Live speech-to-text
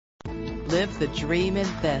Live the dream in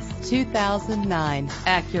this 2009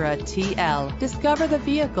 Acura TL. Discover the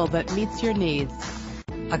vehicle that meets your needs.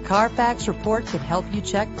 A Carfax report can help you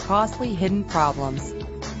check costly hidden problems.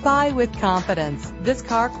 Buy with confidence. This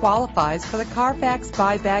car qualifies for the Carfax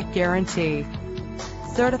buyback guarantee.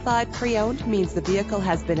 Certified pre-owned means the vehicle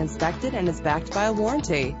has been inspected and is backed by a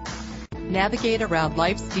warranty. Navigate around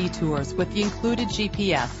life's detours with the included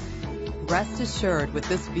GPS. Rest assured with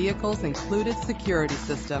this vehicle's included security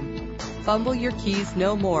system. Fumble your keys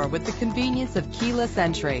no more with the convenience of keyless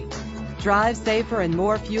entry. Drive safer and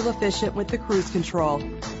more fuel efficient with the cruise control.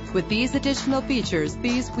 With these additional features,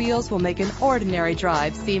 these wheels will make an ordinary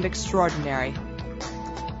drive seem extraordinary.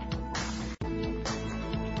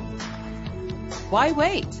 Why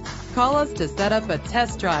wait? Call us to set up a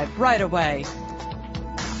test drive right away.